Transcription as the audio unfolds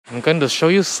I'm going to show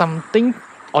you something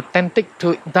authentic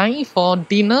to dine for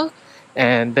dinner.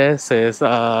 And this is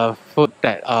food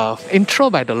that intro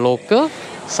by the local.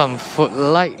 Some food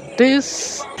like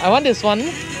this. I want this one.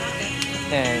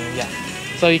 And yeah.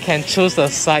 So you can choose the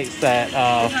sides that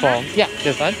from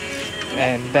this one.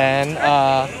 And then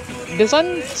this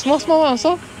one small one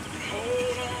also.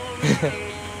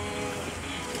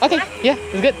 Okay, yeah,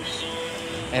 it's good.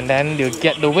 And then you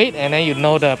get the weight and then you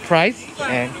know the price.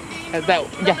 And that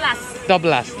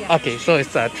double. Okay, so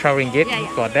it's 12 ringgit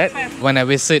for that. When I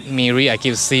visit Miri, I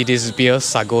can see this beer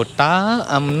Sagota.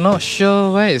 I'm not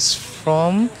sure where it's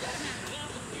from.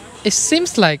 It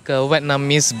seems like a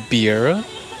Vietnamese beer,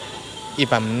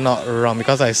 if I'm not wrong,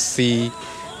 because I see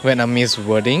Vietnamese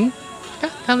wording.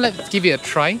 Yeah, let's give it a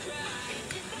try.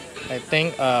 I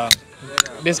think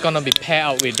this is gonna be paired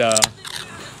out with the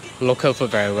local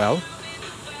food very well.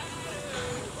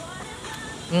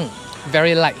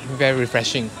 Very light, very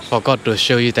refreshing. Forgot to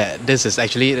show you that this is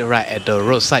actually right at the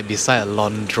roadside beside a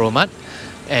laundromat.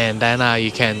 And then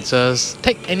you can just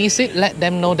take any seat, let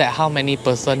them know that how many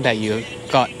person that you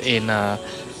got in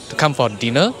to come for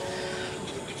dinner.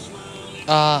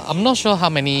 I'm not sure how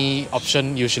many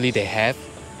options usually they have,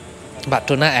 but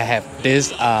tonight I have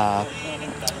this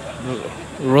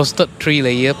roasted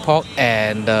 3-layer pork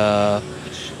and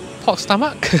pork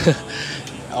stomach,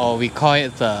 or we call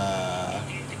it the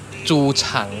猪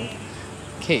肠.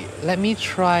 Okay, let me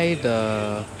try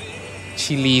the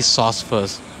chili sauce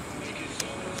first.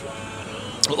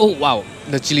 Oh wow,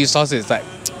 the chili sauce is like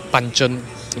pungent,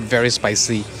 very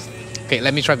spicy. Okay,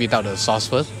 let me try without the sauce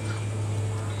first.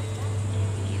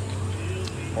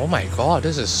 Oh my god,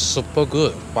 this is super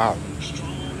good. Wow.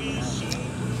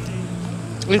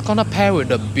 It's gonna pair with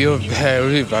the beer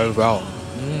very well.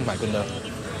 My goodness.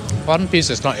 One piece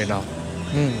is not enough.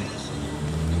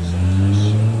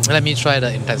 Let me try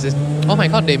the intestines. Oh my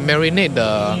god, they marinate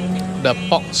the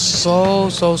pork so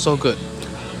good.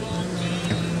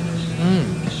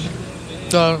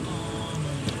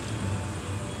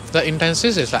 The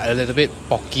intestines is like a little bit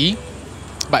porky,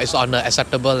 but it's on the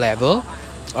acceptable level.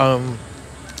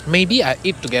 Maybe I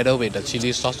eat together with the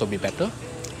chili sauce to be better.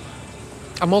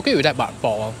 I'm okay with that, but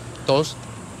for those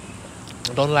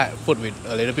who don't like food with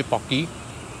a little bit porky,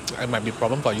 it might be a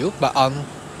problem for you. But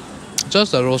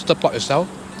just the roasted pork itself,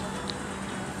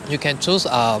 you can choose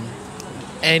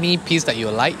any piece that you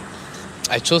like.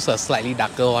 I chose a slightly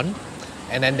darker one,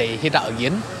 and then they heat up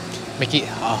again, make it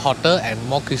hotter and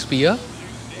more crispier.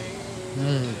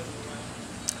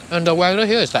 And the weather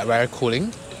here is like very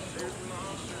cooling.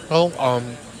 So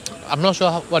I'm not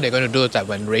sure what they're going to do with that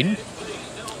when rain,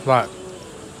 but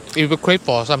if you crave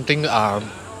for something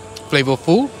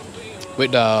flavorful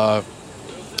with the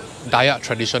Dayak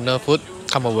traditional food,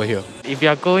 come over here. If you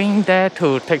are going there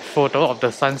to take photo of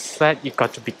the sunset, you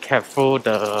got to be careful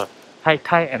the high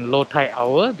tide and low tide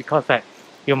hour, because that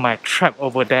you might trap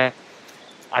over there,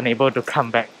 unable to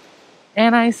come back.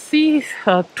 And I see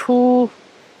 2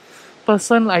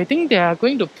 person. I think they are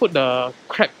going to put the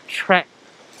crab trap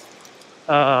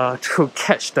to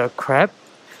catch the crab.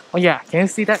 Oh yeah, can you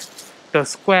see that? The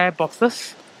square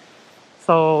boxes.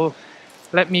 So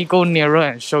let me go nearer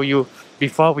and show you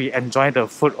before we enjoy the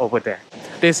food over there.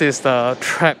 This is the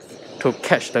trap to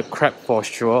catch the crab for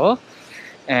sure.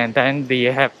 And then they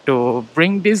have to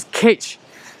bring this cage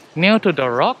near to the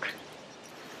rock.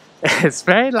 It's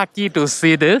very lucky to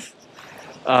see this.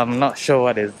 I'm not sure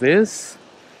what is this.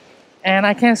 And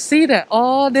I can see that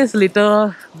all these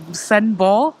little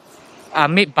sandball are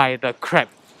made by the crab.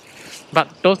 But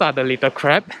those are the little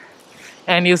crab.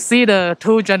 And you see the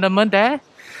 2 gentlemen there,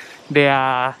 they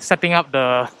are setting up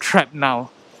the trap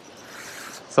now.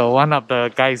 So one of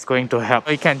the guys is going to help.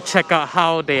 You can check out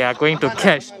how they are going to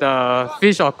catch the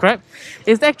fish or crab.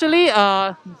 It's actually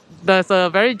there's a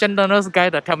very generous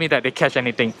guy that tell me that they catch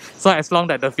anything. So as long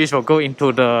that the fish will go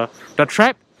into the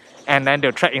trap, and then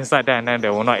they'll trap inside there, and then they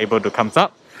will not able to come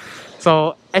up.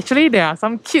 So actually there are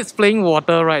some kids playing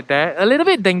water right there. A little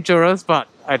bit dangerous, but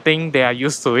I think they are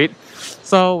used to it.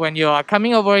 So when you are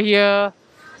coming over here,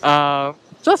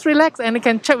 just relax and you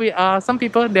can chat with some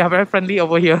people. They are very friendly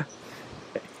over here.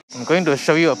 I'm going to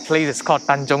show you a place. It's called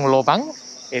Tanjung Lobang.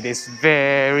 It is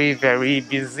very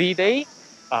busy day.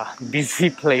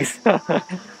 Busy place.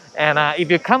 And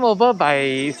if you come over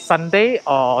by Sunday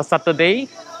or Saturday,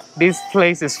 this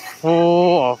place is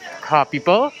full of car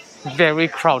people, very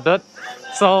crowded.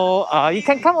 So you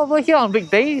can come over here on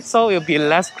weekdays, so it'll be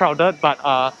less crowded, but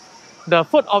the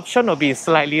food option will be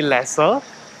slightly lesser.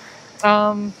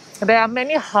 There are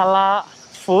many halal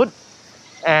food,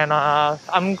 and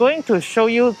I'm going to show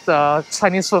you the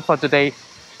Chinese food for today.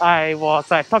 I was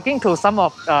talking to some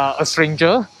of a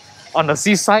stranger, on the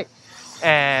seaside,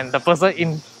 and the person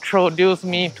introduced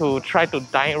me to try to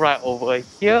dine right over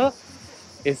here.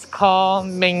 It's called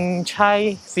Ming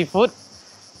Chai Seafood.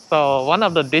 So one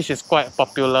of the dishes is quite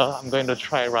popular. I'm going to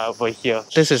try right over here.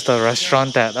 This is the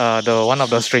restaurant that one of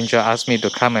the stranger asked me to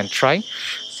come and try.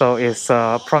 So it's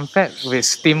prawn fat with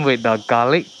steamed with the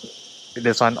garlic.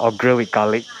 This one, or grilled with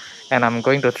garlic. And I'm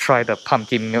going to try the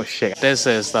pumpkin milkshake. This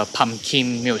is the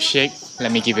pumpkin milkshake.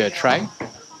 Let me give it a try.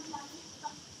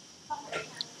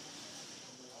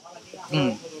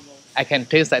 I can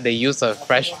taste that they use a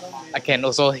fresh. I can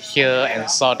also hear and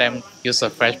saw them use a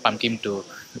fresh pumpkin to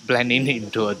blend it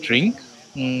into a drink.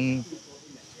 It's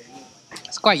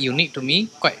quite unique to me,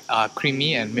 quite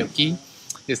creamy and milky.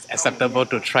 It's acceptable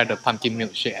to try the pumpkin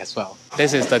milkshake as well.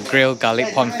 This is the grilled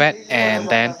garlic prawn fat, and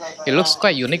then it looks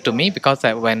quite unique to me because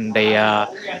that when they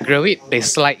grill it, they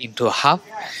slide into half.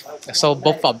 So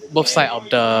both sides of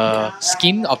the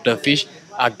skin of the fish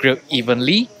are grilled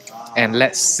evenly. And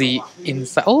let's see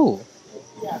inside. Oh,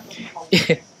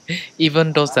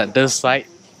 even though that this side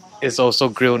is also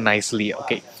grilled nicely.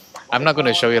 Okay, I'm not going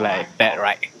to show you like that,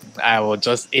 right? I will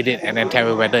just eat it and then tell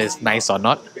you whether it's nice or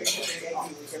not.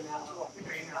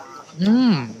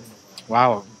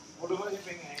 Wow,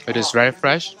 it is very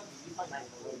fresh.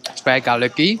 It's very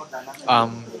garlicky.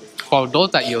 For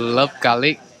those that you love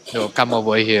garlic, you'll come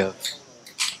over here.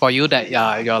 For you that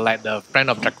you're like the friend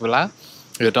of Dracula,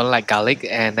 you don't like garlic,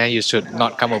 and then you should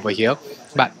not come over here.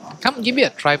 But come give it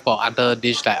a try for other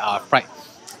dish that are fried,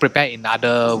 prepared in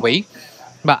other way.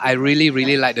 But I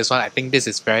really like this one. I think this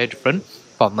is very different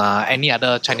from any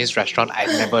other Chinese restaurant I've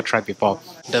never tried before.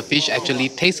 The fish actually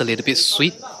tastes a little bit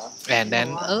sweet and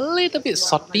then a little bit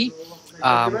salty,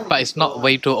 but it's not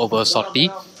way too over salty.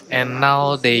 And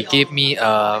now they gave me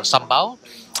a sambal.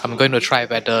 I'm going to try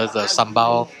whether the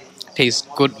sambal tastes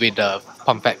good with the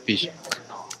prawn-fat fish.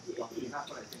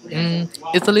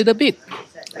 It's a little bit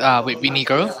with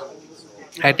vinegar.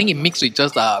 I think it mixed with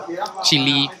just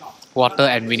chili, water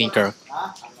and vinegar.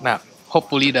 Now,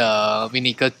 hopefully the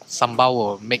vinegar sambal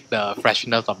will make the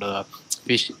freshness of the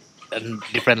fish a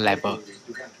different level.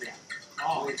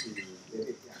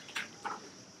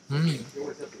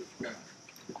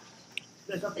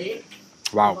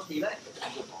 Wow.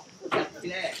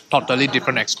 Totally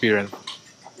different experience.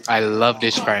 I love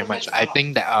this very much. I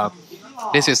think that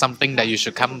this is something that you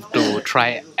should come to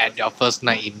try at your first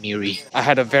night in Miri. I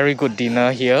had a very good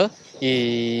dinner here.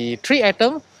 3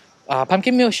 items,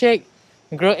 pumpkin milkshake,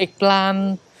 grilled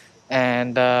eggplant,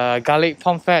 and garlic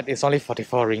prawn fat is only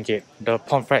 44 ringgit. The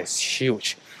prawn fat is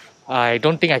huge. I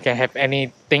don't think I can have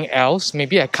anything else.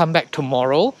 Maybe I come back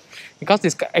tomorrow because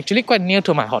it's actually quite near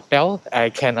to my hotel. I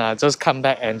can just come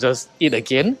back and just eat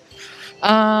again.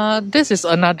 This is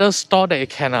another store that you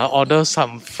can order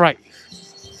some fried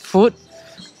food,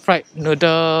 fried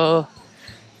noodle,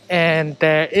 and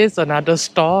there is another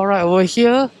store right over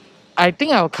here. I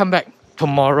think I will come back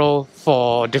tomorrow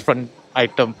for different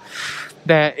item.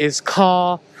 That is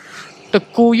called the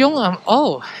Kuyong.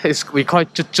 We call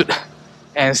it chut chut,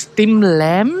 and steamed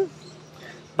lamb.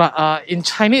 But in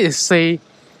Chinese it say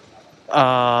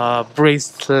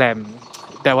braised lamb.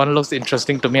 That one looks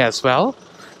interesting to me as well.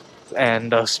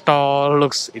 And the store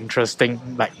looks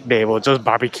interesting, like they will just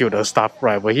barbecue the stuff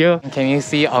right over here. Can you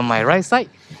see on my right side,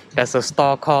 there's a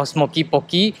store called Smoky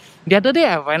Porky. The other day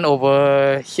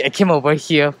I came over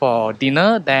here for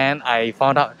dinner, then I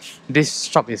found out this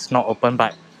shop is not open,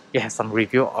 but it has some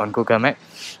review on Google Maps.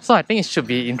 So I think it should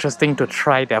be interesting to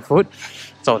try their food.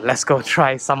 So let's go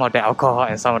try some of the alcohol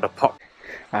and some of the pork.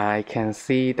 I can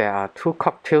see there are 2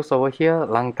 cocktails over here,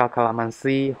 Langkau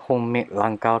Calamansi, homemade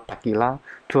Langkau Tequila.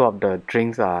 2 of the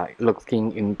drinks are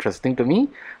looking interesting to me.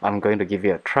 I'm going to give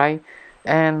it a try.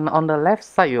 And on the left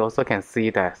side, you also can see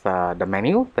there's the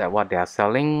menu, that what they are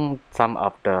selling, some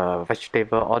of the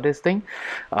vegetable, all this thing.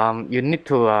 You need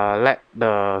to let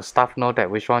the staff know that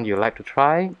which one you like to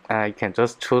try. You can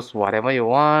just choose whatever you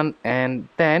want, and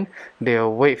then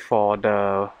they'll wait for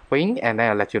the wing, and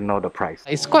then I'll let you know the price.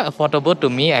 It's quite affordable to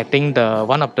me. I think the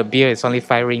one of the beer is only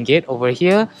 5 ringgit over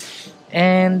here.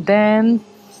 And then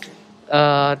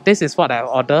this is what I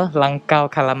ordered,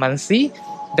 Langkau Calamansi.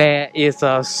 There is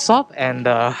a soft and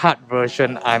a hard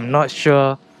version. I'm not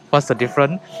sure what's the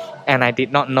difference, and I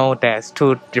did not know there's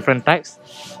 2 different types,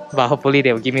 but hopefully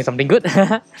they will give me something good.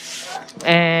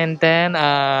 And then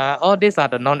all these are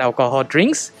the non-alcohol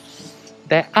drinks.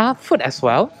 There are food as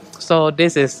well. So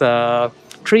this is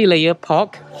 3-layer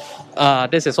pork.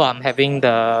 This is what I'm having,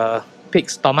 the pig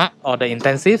stomach or the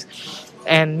intensives.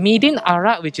 And medium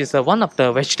arak, which is one of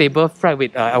the vegetable fried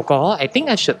with alcohol. I think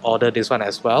I should order this one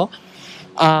as well.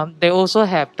 They also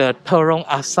have the terong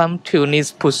asam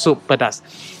tunis pusuk pedas.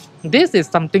 This is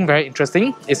something very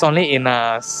interesting. It's only in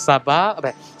Sarawak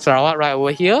right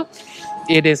over here.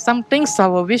 It is something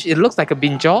sourish. It looks like a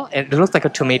brinjal and it looks like a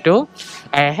tomato.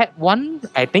 I had one.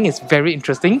 I think it's very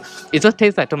interesting. It just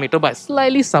tastes like tomato but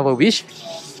slightly sourish.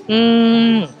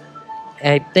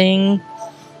 I think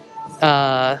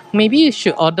maybe you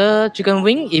should order chicken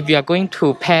wing if you are going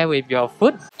to pair with your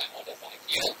food.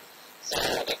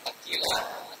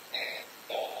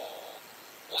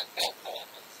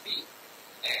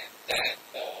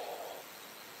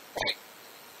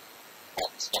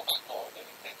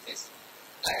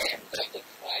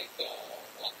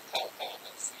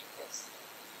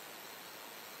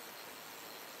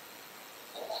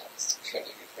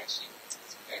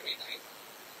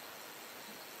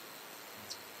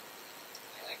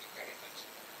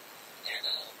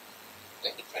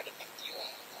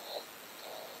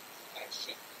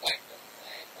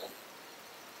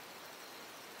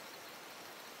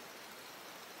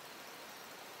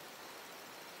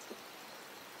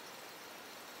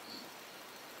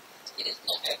 It is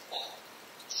not as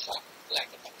sharp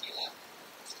like the tequila.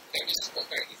 Very simple,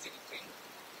 very easy to drink.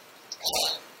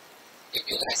 If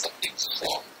you like something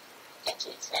strong, got to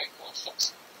try more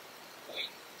shops going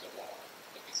to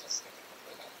the business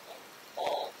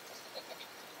or customer coming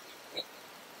to the group.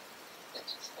 Then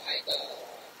you try the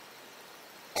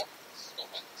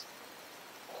snowman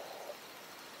or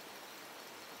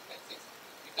like this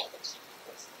without the chili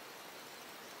first.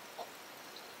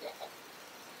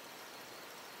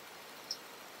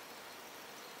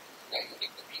 Very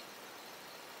unique to me.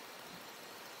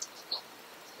 It's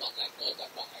not like those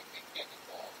that what I can get in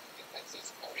the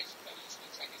Texas orange that usually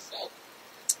Chinese sell.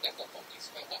 That's the funky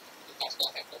smell, but it does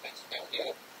not have the bad smell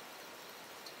here.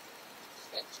 It's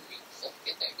very chewy, so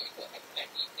if they're going to have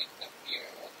anything like beer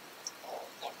or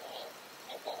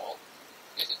alcohol,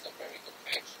 this is a very good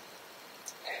match.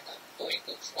 And I'm going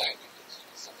to try with the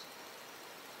chili sauce.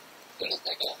 It looks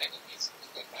like a Vietnamese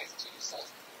chicken rice chili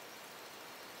sauce.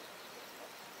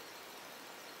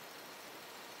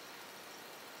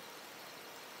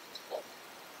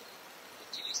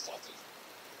 Chili sauce is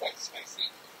quite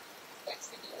spicy, quite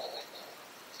similar like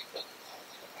chicken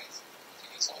rice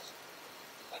chili sauce.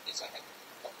 But this one has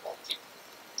got Porky.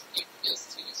 If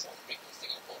this chili sauce brings to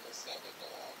Singapore to sell with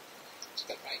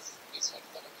chicken rice, this one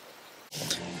is gonna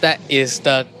be. That is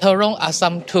the terong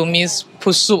asam tumis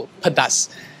pusuk pedas.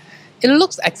 It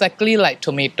looks exactly like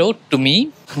tomato to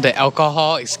me. The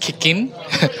alcohol is kicking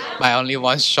by only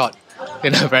one shot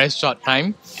in a very short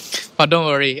time. But don't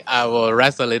worry, I will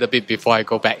rest a little bit before I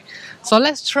go back. So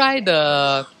let's try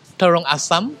the terong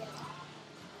asam.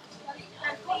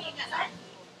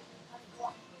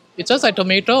 It's just like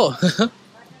tomato.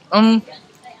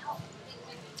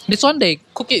 This one they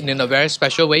cook it in a very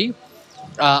special way.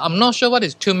 I'm not sure what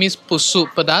is tumis pusuk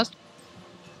pedas.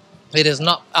 It is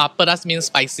not, pedas means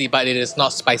spicy, but it is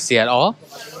not spicy at all.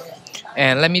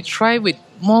 And let me try with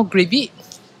more gravy.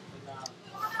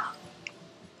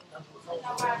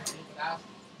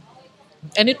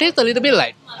 And it tastes a little bit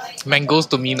like mangoes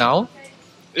to me now.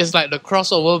 It's like the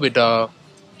crossover with the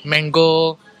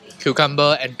mango,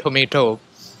 cucumber and tomato.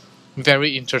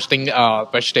 Very interesting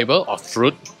vegetable or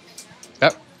fruit.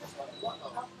 Yep.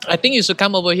 I think you should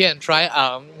come over here and try.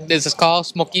 This is called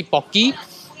Smoky Porky.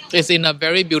 It's in a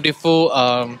very beautiful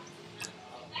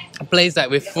place that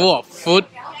with full of food.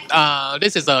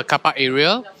 This is a car park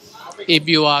area. If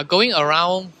you are going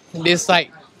around this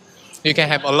side, you can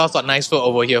have a lot of nice food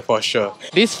over here for sure.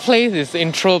 This place is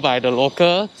intro by the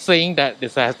local, saying that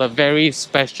this has a very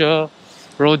special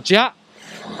Rojak.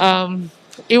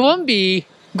 It won't be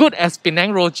good as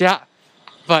Penang Rojak,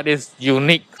 but it's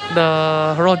unique.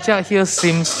 The Rojak here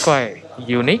seems quite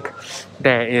unique.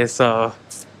 There is a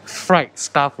fried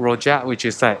stuffed Rojak, which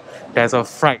is like there's a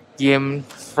fried yam,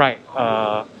 fried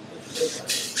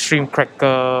shrimp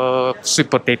cracker,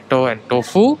 sweet potato and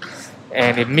tofu,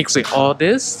 and it mixed with all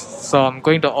this. So I'm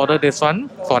going to order this one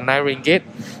for 9 ringgit.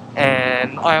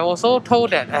 And I also told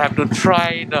that I have to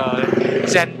try the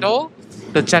jandol.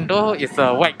 The jandol is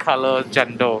a white color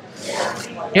jandol.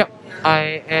 Yep,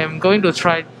 I am going to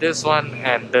try this one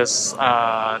and this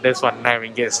one 9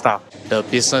 ringgit stuff. The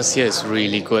business here is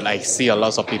really good. I see a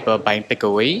lot of people buying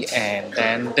takeaway, and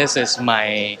then this is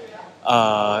my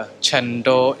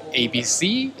chendol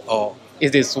ABC, or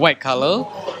it is white color.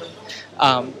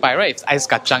 By right, it's ice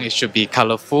kacang. It should be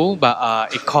colorful,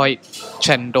 but it call it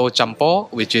chendol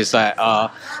jampo, which is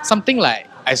something like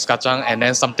ice kacang and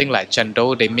then something like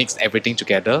chendol. They mix everything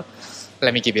together.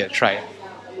 Let me give it a try.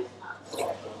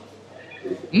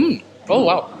 Oh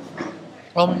wow.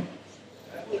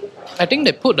 I think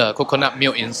they put the coconut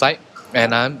milk inside,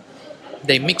 and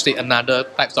they mix with another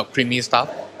types of creamy stuff.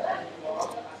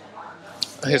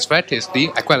 It's very tasty.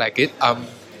 I quite like it.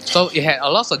 So it had a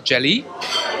lot of jelly,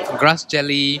 grass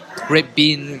jelly, red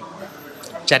bean,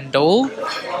 jandol,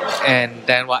 and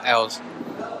then what else?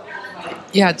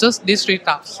 Yeah, just these three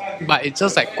types. But it's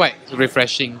just like quite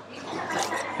refreshing.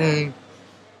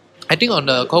 I think on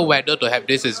the cold weather to have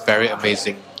this is very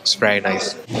amazing. It's very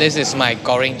nice. This is my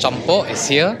goreng champo. It's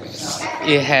here.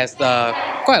 It has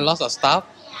quite a lot of stuff,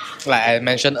 like I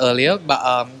mentioned earlier.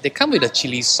 But they come with a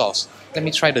chili sauce. Let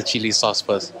me try the chili sauce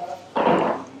first.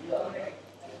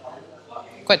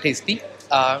 Quite tasty.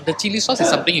 The chili sauce is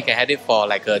something you can have it for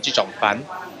like a ji chong fan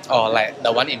or like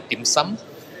the one in dim sum.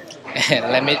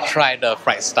 And let me try the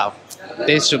fried stuff.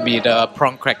 This should be the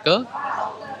prawn cracker.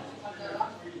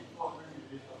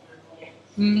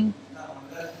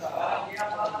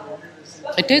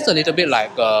 It tastes a little bit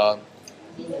like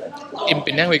in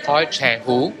Penang we call it chang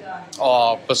hu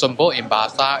or Pasombo in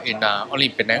Bahasa in only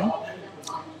in Penang.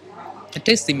 It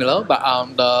tastes similar, but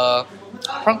the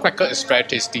prawn cracker is very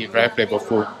tasty, very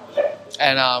flavorful,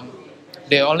 and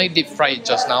they only deep fry it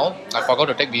just now. I forgot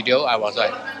to take video. I was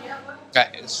like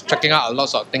checking out a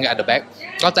lot of things at the back.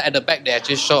 Because at the back they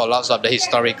actually show a lot of the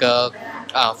historical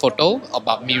photo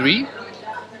about Miri.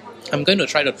 I'm going to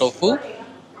try the tofu.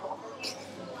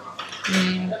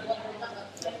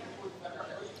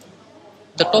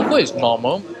 The tofu is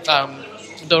normal.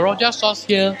 The Rojak sauce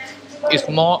here is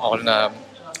more on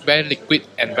very liquid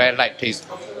and very light taste.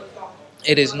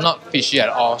 It is not fishy at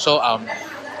all. So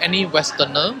any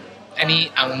Westerner, any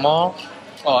Angmo,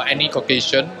 or any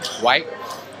Caucasian white,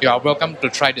 you are welcome to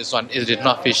try this one. It is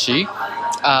not fishy.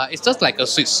 It's just like a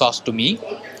sweet sauce to me.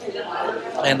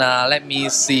 And let me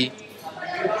see.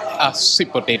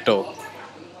 Sweet potato.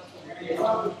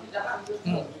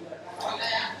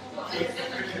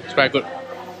 It's very good.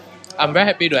 I'm very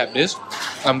happy to have this.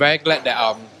 I'm very glad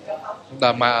that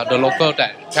the local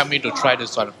that tell me to try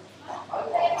this one.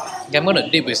 I'm going to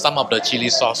dip with some of the chili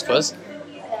sauce first,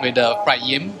 with the fried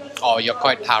yam or your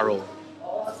koi taro.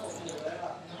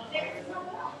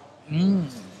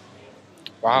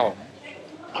 Wow.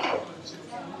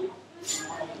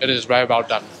 It is very well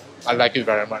done. I like it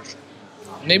very much.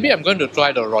 Maybe I'm going to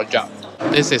try the Rojak.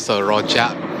 This is a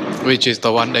Rojak, which is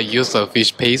the one that uses a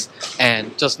fish paste.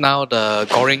 And just now the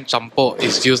goreng champo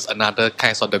is used another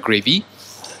kinds of the gravy.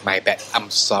 My bad, I'm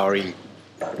sorry.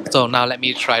 So now let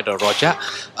me try the Rojak.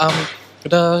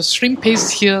 The shrimp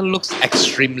paste here looks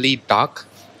extremely dark.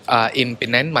 In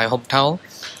Penang, my hometown,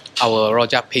 our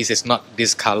Rojak paste is not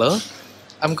this color.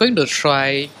 I'm going to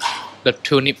try the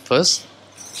turnip first.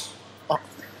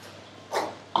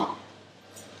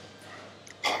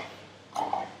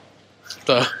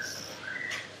 The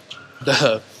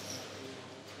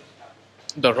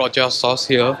Rojak sauce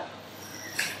here,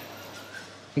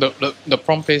 the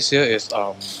prawn paste here is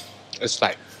it's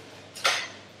like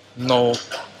no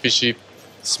fishy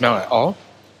smell at all.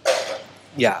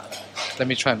 Yeah, let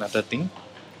me try another thing.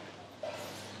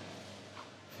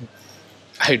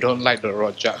 I don't like the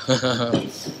Rojak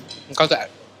because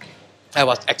I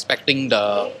was expecting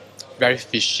the very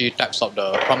fishy types of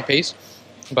the prawn paste.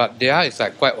 But there is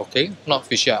like quite okay, not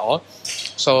fishy at all.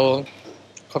 So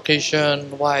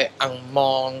Caucasian, white,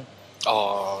 Angmon,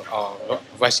 or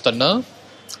Westerner,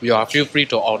 you are feel free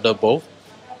to order both.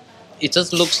 It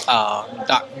just looks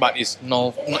dark, but it's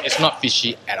not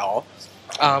fishy at all.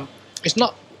 It's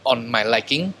not on my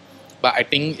liking, but I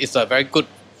think it's a very good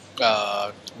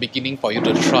beginning for you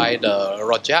to try the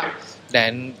Rojak.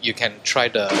 Then you can try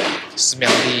the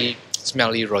smelly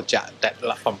Rojak that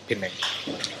from Penang.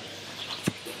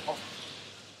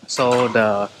 So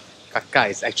the kaka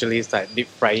is actually like deep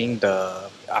frying the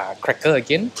cracker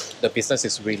again. The business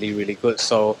is really good.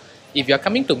 So if you're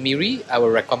coming to Miri, I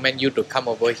will recommend you to come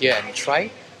over here and try.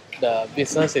 The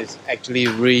business is actually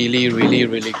really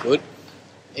good.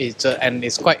 And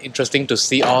it's quite interesting to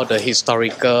see all the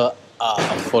historical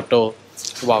photo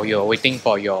while you're waiting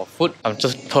for your food. I'm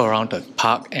just tour around the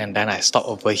park and then I stop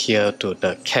over here to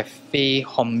the cafe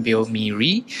Hornbill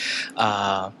Miri.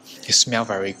 It smells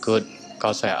very good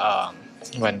because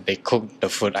when they cook the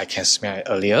food I can smell it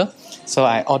earlier. So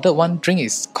I ordered one drink.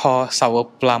 It's called sour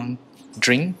plum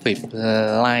drink with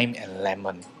lime and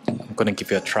lemon. I'm gonna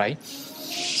give it a try.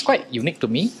 It's quite unique to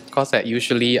me because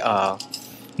usually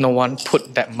no one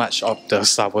put that much of the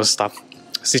sour stuff,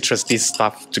 citrusy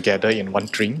stuff together in one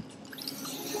drink.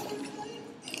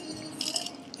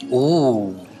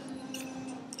 Ooh.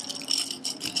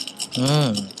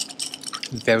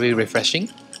 Very refreshing.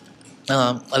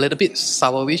 A little bit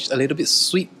sourish, a little bit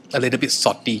sweet, a little bit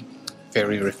salty.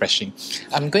 Very refreshing.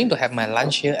 I'm going to have my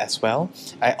lunch here as well.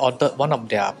 I ordered one of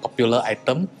their popular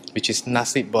item, which is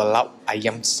nasi belau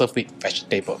ayam served with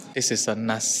vegetable. This is a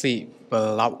nasi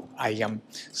belau ayam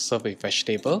served with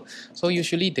vegetable. So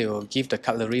usually they will give the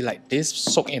cutlery like this,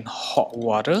 soaked in hot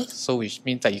water, so which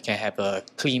means that you can have a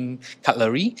clean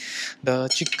cutlery. The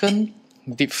chicken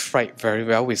deep fried very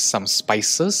well with some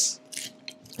spices.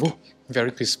 Oh,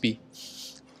 very crispy.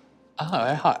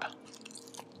 Very hot.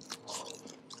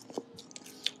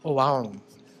 Oh wow.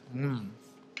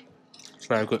 It's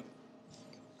very good.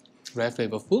 Very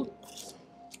flavorful.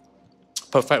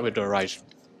 Perfect with the rice.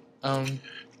 And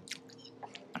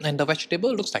the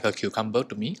vegetable looks like a cucumber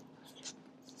to me.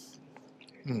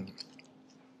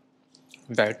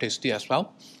 Very tasty as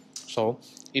well. So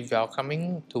if you are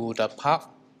coming to the park,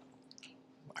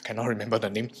 I cannot remember the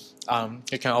name,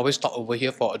 you can always stop over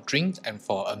here for a drink and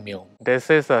for a meal. This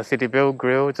is a City View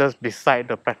Grill just beside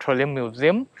the Petroleum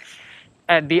Museum.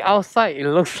 At the outside it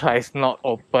looks like it's not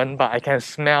open, but I can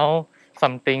smell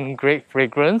something great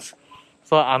fragrance,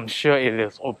 so I'm sure it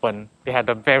is open. They had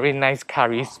a very nice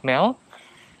curry smell.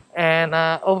 And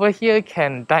over here you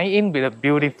can dine in with a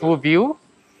beautiful view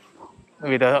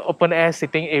with an open air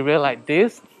sitting area like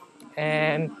this,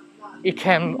 and it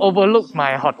can overlook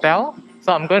my hotel.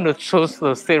 So I'm going to choose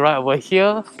to sit right over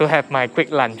here to have my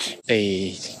quick lunch.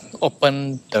 They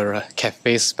opened the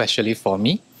cafe specially for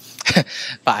me.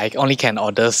 But I only can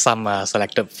order some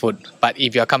selected food. But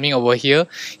if you're coming over here,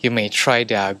 you may try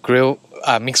their grill,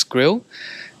 mixed grill.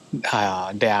 They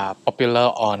are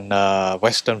popular on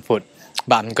Western food.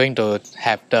 But I'm going to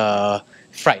have the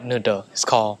fried noodle. It's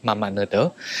called mama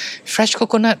noodle. Fresh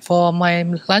coconut for my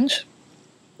lunch.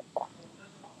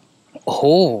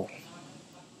 Oh,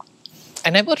 I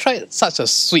never tried such a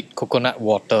sweet coconut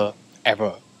water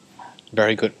ever.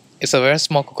 Very good. It's a very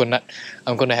small coconut.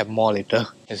 I'm gonna have more later.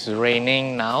 It's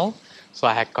raining now, so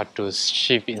I have got to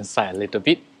shift inside a little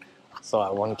bit so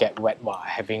I won't get wet while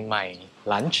having my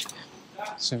lunch.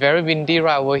 It's very windy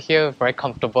right over here. Very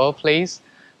comfortable place.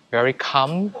 Very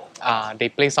calm. They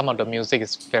play some of the music.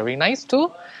 It's very nice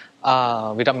too.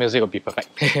 Without music it would be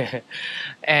perfect.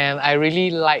 And I really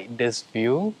like this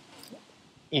view.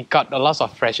 It got a lot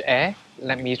of fresh air.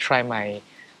 Let me try my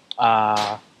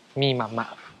mee mama.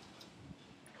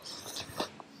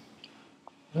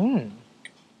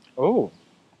 Oh,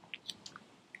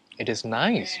 it is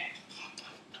nice.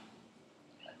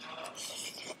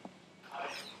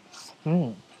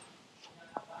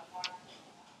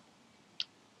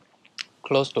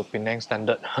 Close to Penang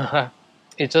standard.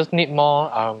 It just need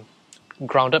more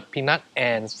grounded peanut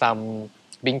and some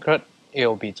bean curd. It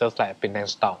will be just like Penang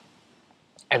style.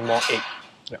 And more egg.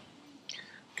 Yeah.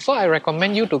 So I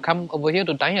recommend you to come over here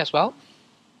to dine as well.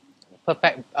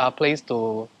 Perfect place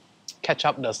to catch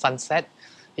up the sunset.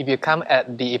 If you come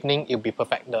at the evening, it'll be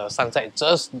perfect. The sunset is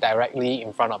just directly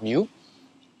in front of you.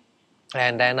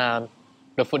 And then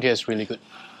the food here is really good.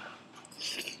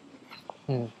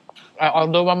 I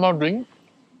ordered one more drink.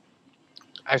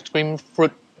 Ice cream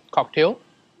fruit cocktail.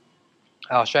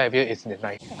 I'll share with you, it's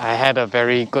nice. I had a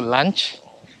very good lunch.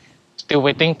 Still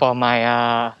waiting for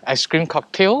my ice cream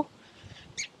cocktail.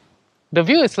 The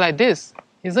view is like this.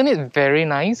 Isn't it very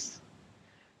nice?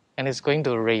 And it's going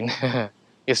to rain.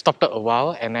 It stopped a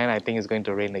while and then I think it's going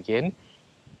to rain again.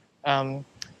 The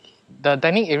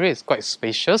dining area is quite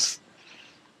spacious.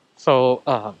 So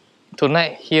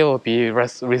tonight here will be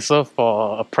reserved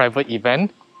for a private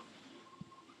event.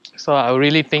 So I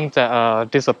really think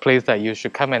that this is a place that you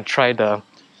should come and try the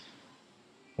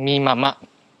mee mama.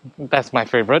 That's my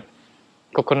favorite.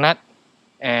 Coconut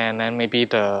and then maybe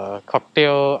the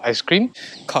cocktail ice cream.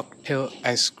 Cocktail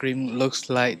ice cream looks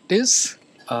like this.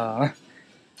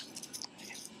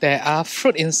 There are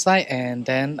fruit inside and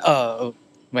then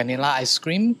vanilla ice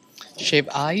cream, shaved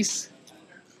ice,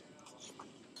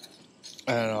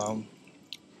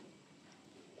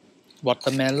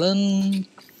 watermelon,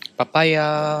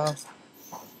 papaya.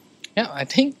 Yeah, I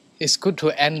think it's good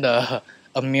to end a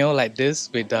meal like this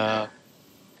with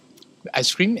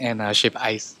ice cream and shaved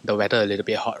ice. The weather a little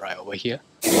bit hot right over here.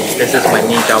 This is my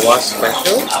Jawa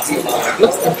special.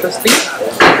 Looks interesting.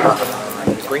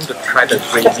 I'm going to try the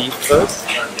gravy first.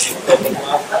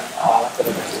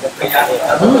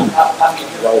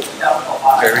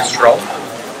 Wow, very strong.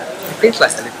 It tastes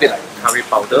like a little bit like curry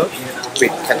powder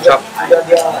with ketchup.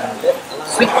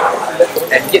 Sweet,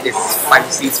 and yet it's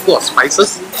spicy. It's full of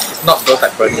spices. It's not those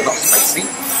like burning, not spicy.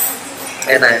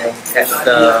 And I had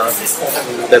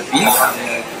the beef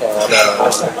or the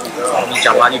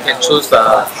Jalan. You can choose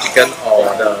the chicken or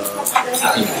the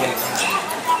beef.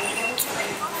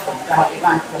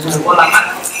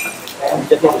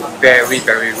 Very,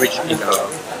 very rich in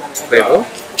flavor.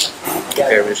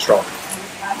 Very strong.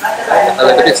 A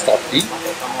little bit salty,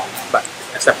 but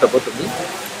acceptable to me.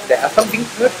 There are some being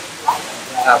good.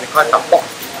 We call it Kampung.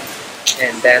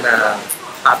 And then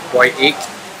hard-boiled egg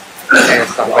and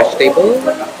some vegetable.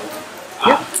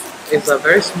 Yeah, it's a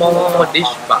very small dish,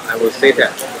 but I would say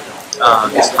that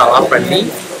it's halal friendly,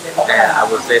 and I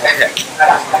would say that it's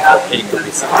okay to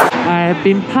visit. I've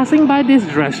been passing by this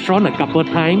restaurant a couple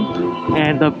times,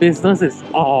 and the business is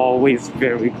always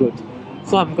very good.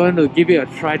 So I'm going to give it a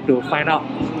try to find out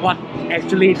what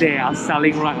actually they are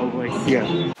selling right over here.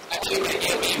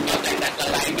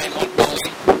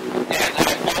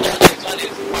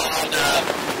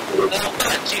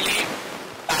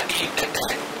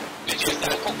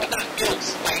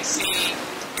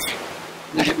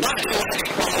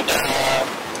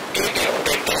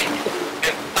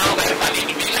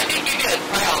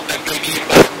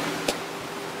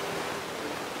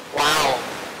 Wow,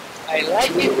 I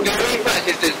like it very much.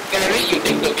 It is very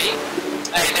unique to me.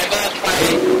 I never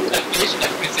tried a dish, a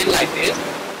cuisine like this.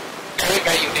 Very,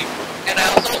 very unique. And I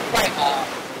also tried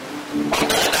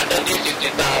another dish, which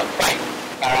is fried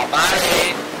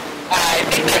calamari. I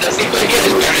think that the seafood here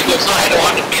is very good, so I don't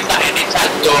want to miss out any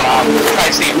chance to try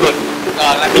seafood.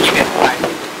 Let me give it a try.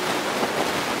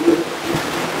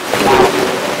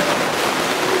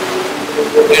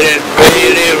 It is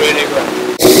really, really good.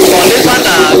 For this one,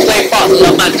 claypot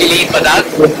lemak chili pedas,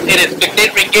 it is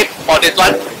 15 ringgit for this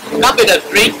one. Come with a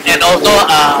drink and also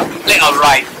a plate of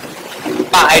rice.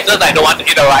 But I don't want to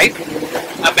eat the rice.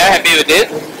 I'm very happy with this.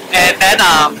 And then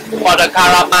for the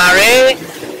calamari,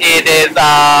 it is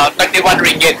 21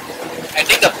 ringgit. I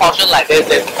think a portion like this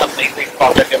is amazing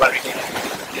for 21 ringgit.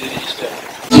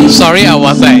 Sorry, I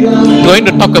was going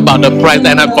to talk about the price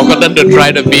and I've forgotten to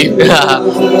try the beef.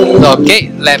 Okay,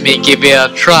 let me give it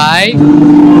a try.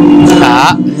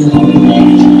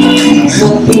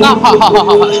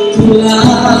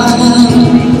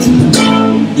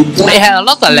 It had a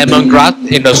lot of lemongrass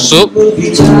in the soup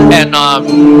and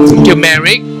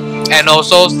turmeric and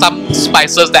also some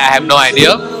spices that I have no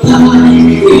idea.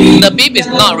 The beef is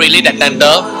not really that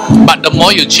tender, but the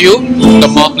more you chew, the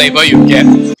more flavor you get.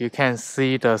 You can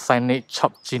see the signage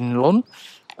Chop Jin Lon.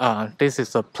 This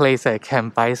is a place that I can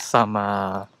buy some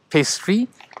pastry,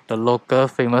 the local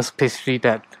famous pastry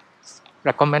that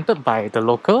recommended by the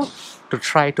local to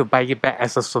try to buy it back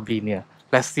as a souvenir.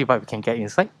 Let's see what we can get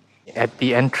inside. At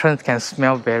the entrance can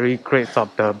smell very great of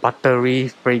the buttery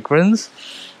fragrance,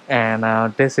 and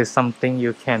this is something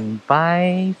you can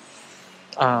buy.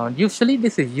 Usually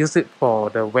this is used for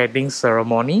the wedding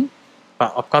ceremony,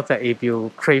 but of course if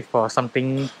you crave for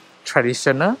something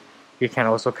traditional, you can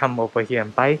also come over here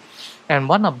and buy. And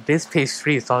one of these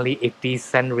pastries is only 80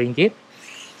 cent ringgit,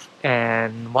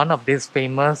 and one of these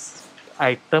famous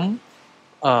item,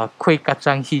 kuih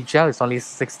kacang hijau, is only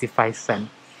 65 cent.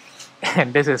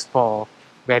 And this is for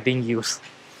wedding use.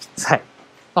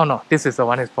 Oh no, this is the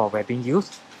one is for wedding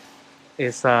use.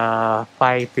 It's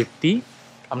 550.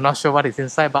 I'm not sure what is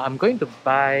inside, but I'm going to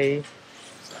buy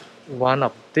one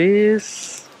of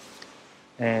these,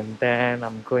 and then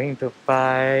I'm going to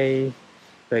buy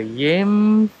the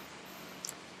yam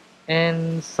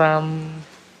and some.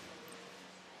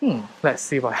 Let's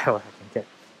see what else I can get.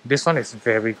 This one is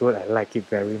very good. I like it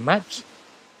very much.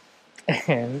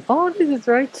 And oh, this is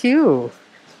very cute.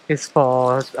 It's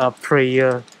for a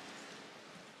prayer.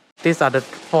 These are the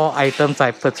 4 items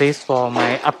I purchased for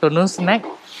my afternoon snack.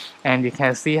 And you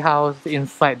can see how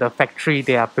inside the factory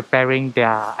they are preparing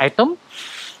their item.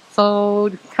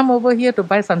 So come over here to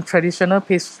buy some traditional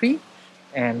pastry,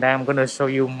 and then I'm going to show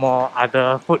you more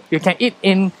other food you can eat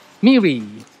in Miri.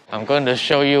 I'm going to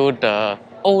show you the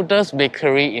oldest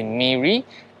bakery in Miri,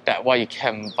 that what you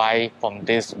can buy from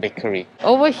this bakery.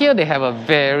 Over here they have a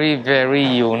very, very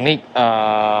unique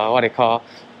what they call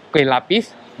kueh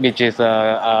lapis, which is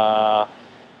a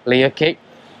layer cake.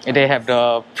 They have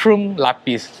the prune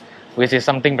lapis, which is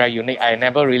something very unique. I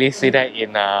never really see that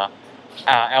in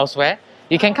elsewhere.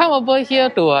 You can come over here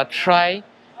to try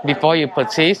before you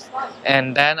purchase.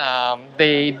 And then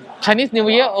the Chinese New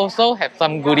Year also have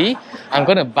some goodie. I'm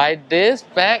going to buy this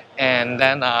bag and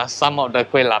then some of the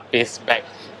kueh lapis bag.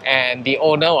 And the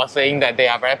owner was saying that they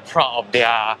are very proud of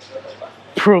their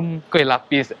prune kueh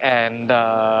lapis and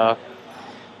but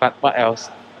what else?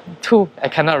 2, I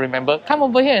cannot remember. Come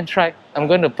over here and try. I'm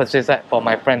going to purchase that for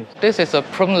my friend. This is a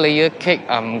prune layer cake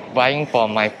I'm buying for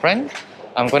my friend.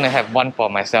 I'm going to have one for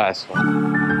myself as well.